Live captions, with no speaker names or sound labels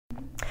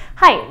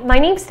Hi, my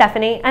name's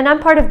Stephanie, and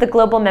I'm part of the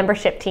global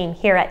membership team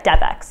here at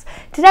DevX.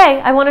 Today,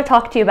 I want to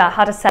talk to you about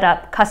how to set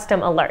up custom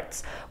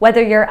alerts.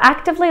 Whether you're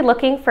actively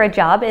looking for a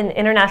job in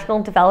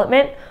international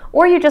development,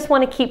 or you just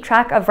want to keep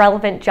track of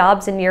relevant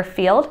jobs in your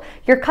field,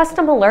 your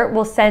custom alert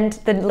will send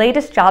the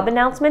latest job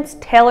announcements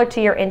tailored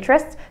to your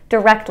interests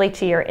directly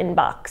to your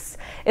inbox.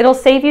 It'll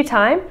save you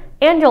time,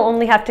 and you'll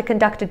only have to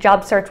conduct a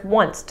job search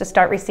once to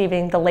start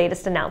receiving the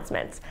latest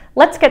announcements.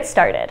 Let's get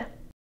started.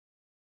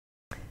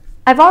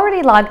 I've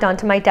already logged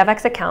onto my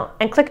DevX account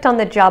and clicked on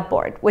the job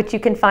board, which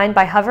you can find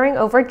by hovering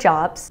over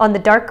Jobs on the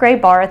dark gray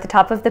bar at the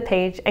top of the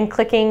page and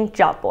clicking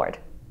Job Board.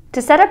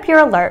 To set up your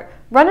alert,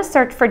 run a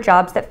search for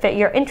jobs that fit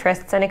your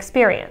interests and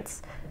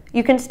experience.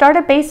 You can start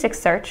a basic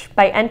search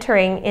by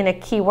entering in a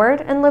keyword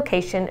and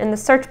location in the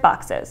search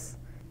boxes.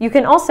 You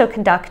can also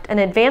conduct an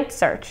advanced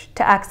search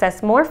to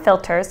access more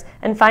filters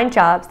and find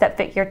jobs that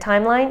fit your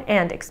timeline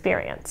and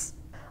experience.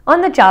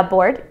 On the job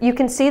board, you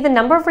can see the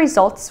number of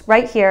results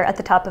right here at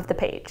the top of the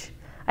page.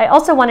 I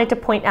also wanted to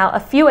point out a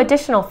few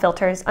additional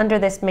filters under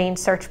this main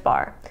search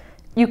bar.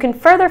 You can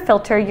further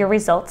filter your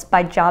results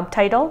by job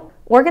title,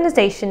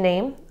 organization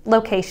name,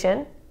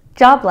 location,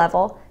 job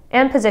level,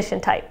 and position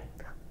type.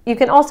 You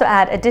can also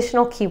add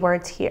additional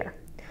keywords here.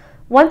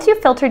 Once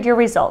you've filtered your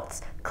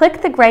results,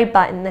 click the gray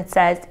button that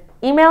says,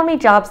 "Email me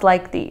jobs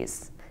like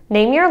these."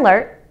 Name your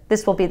alert,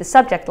 this will be the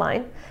subject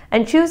line,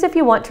 and choose if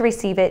you want to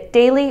receive it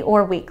daily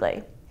or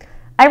weekly.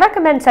 I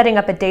recommend setting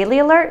up a daily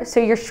alert so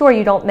you're sure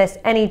you don't miss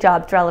any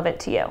jobs relevant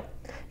to you.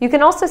 You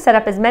can also set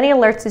up as many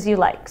alerts as you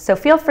like, so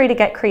feel free to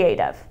get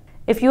creative.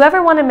 If you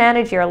ever want to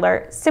manage your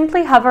alert,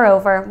 simply hover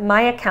over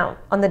My Account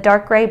on the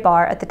dark gray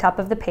bar at the top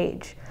of the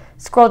page.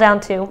 Scroll down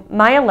to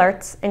My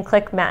Alerts and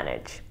click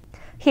Manage.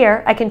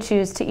 Here, I can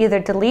choose to either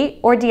delete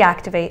or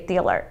deactivate the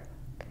alert.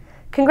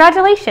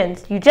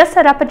 Congratulations, you just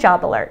set up a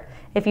job alert.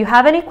 If you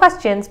have any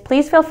questions,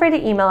 please feel free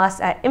to email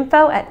us at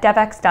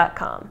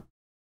info@devx.com.